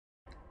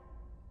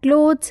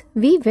clothes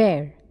we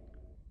wear.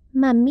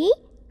 Mummy,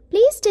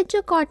 please stitch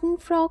a cotton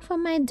frock for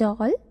my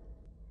doll.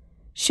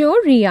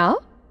 Sure, Ria.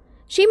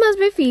 She must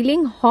be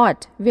feeling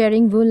hot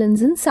wearing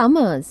woolens in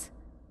summers.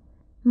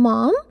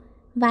 Mom,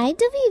 why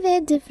do we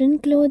wear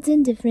different clothes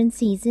in different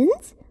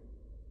seasons?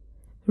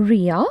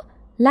 Ria,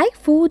 like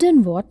food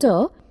and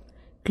water,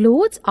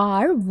 clothes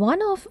are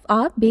one of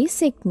our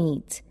basic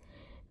needs.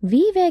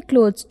 We wear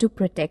clothes to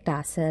protect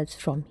ourselves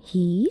from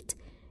heat,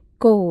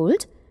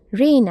 cold,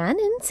 rain and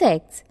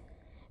insects.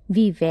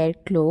 We wear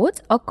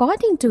clothes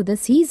according to the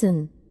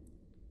season.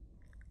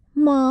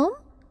 Mom,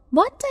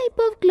 what type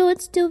of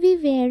clothes do we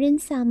wear in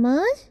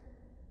summers?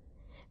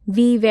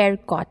 We wear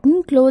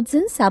cotton clothes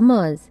in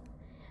summers.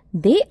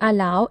 They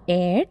allow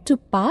air to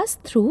pass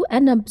through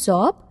and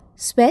absorb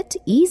sweat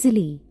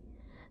easily.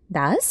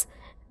 Thus,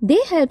 they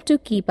help to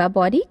keep our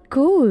body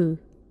cool.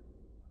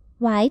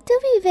 Why do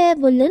we wear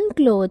woolen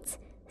clothes,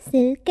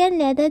 silk and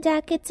leather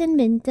jackets in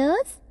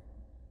winters?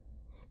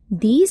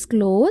 These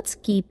clothes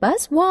keep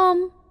us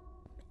warm.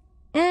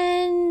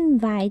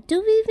 And why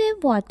do we wear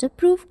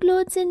waterproof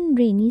clothes in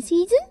rainy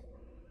season?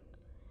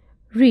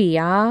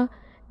 Ria,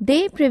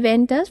 they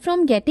prevent us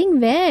from getting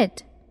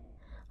wet.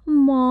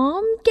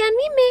 Mom, can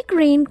we make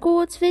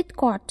raincoats with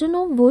cotton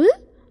or wool?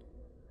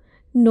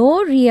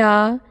 No,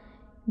 Ria,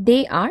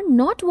 they are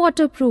not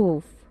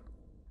waterproof.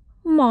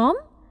 Mom,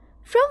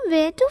 from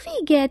where do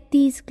we get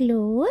these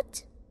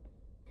clothes?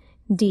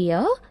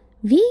 Dear,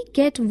 we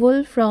get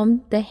wool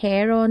from the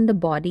hair on the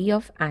body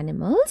of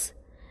animals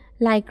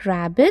like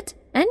rabbit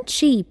and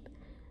sheep,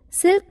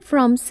 silk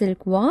from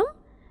silkworm,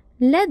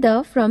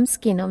 leather from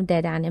skin of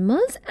dead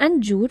animals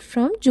and jute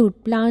from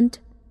jute plant.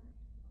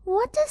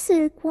 What is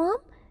silkworm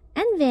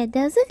and where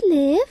does it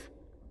live?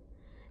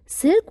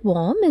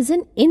 Silkworm is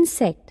an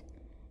insect.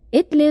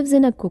 It lives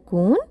in a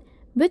cocoon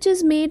which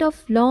is made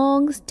of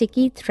long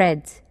sticky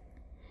threads.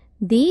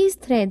 These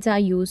threads are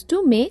used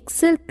to make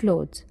silk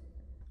clothes.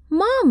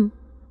 Mom,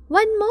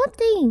 one more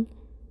thing.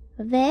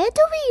 Where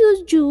do we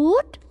use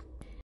jute?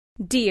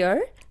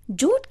 Dear,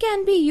 jute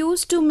can be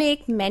used to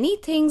make many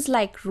things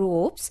like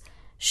ropes,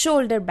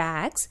 shoulder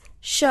bags,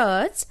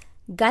 shirts,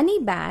 gunny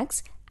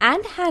bags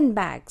and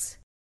handbags.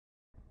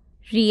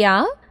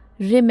 Ria,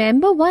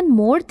 remember one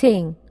more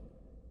thing.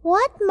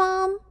 What,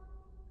 Mom?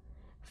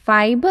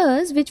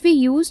 Fibers which we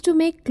use to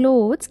make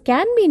clothes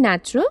can be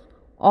natural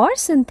or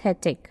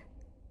synthetic.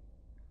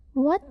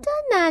 What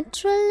are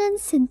natural and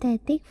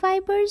synthetic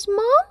fibers,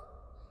 Mom?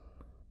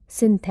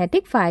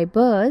 Synthetic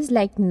fibers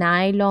like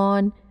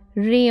nylon,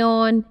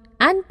 rayon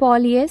and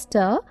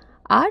polyester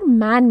are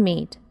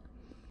man-made.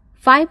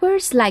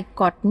 Fibers like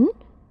cotton,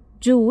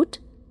 jute,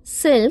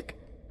 silk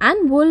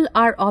and wool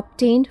are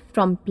obtained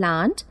from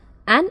plant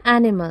and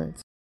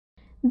animals.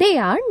 They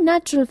are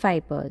natural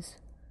fibers.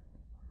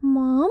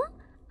 Mom,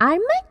 are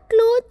my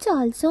clothes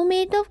also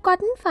made of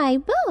cotton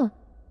fiber?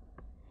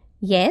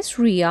 Yes,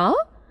 Ria.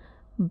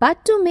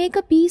 But to make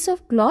a piece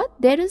of cloth,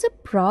 there is a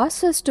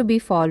process to be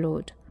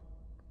followed.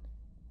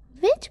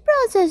 Which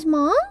process,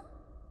 Mom?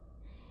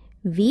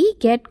 We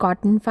get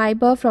cotton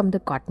fiber from the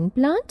cotton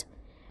plant.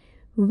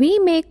 We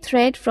make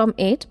thread from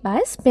it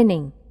by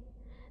spinning.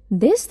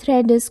 This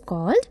thread is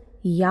called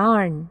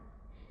yarn.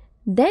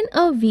 Then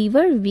a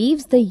weaver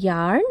weaves the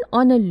yarn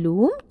on a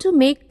loom to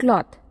make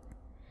cloth.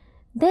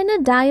 Then a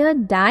dyer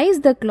dyes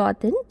the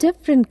cloth in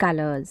different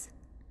colors.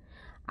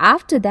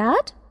 After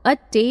that, a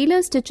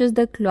tailor stitches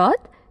the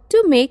cloth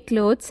to make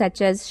clothes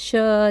such as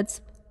shirts,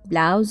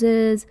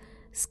 blouses,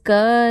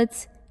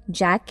 skirts,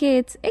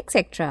 jackets,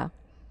 etc.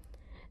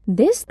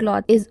 This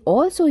cloth is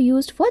also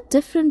used for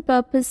different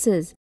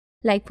purposes,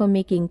 like for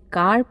making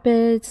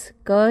carpets,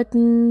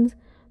 curtains,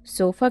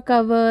 sofa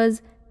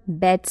covers,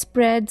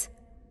 bedspreads,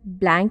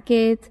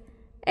 blankets,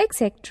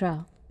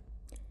 etc.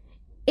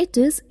 It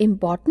is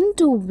important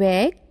to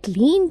wear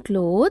clean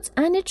clothes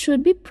and it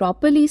should be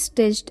properly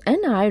stitched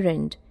and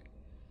ironed.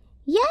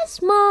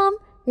 Yes, Mom,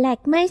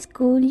 like my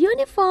school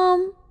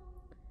uniform.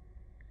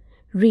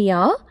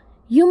 Ria,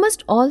 you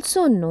must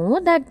also know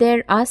that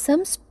there are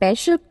some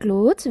special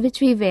clothes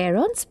which we wear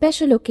on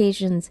special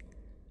occasions.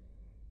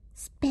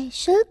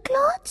 Special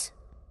clothes?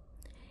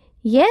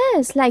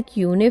 Yes, like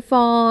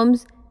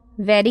uniforms,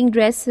 wedding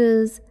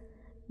dresses,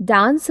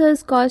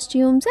 dancers'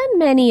 costumes and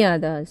many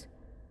others.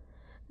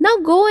 Now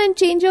go and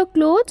change your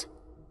clothes.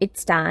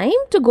 It's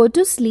time to go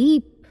to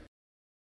sleep.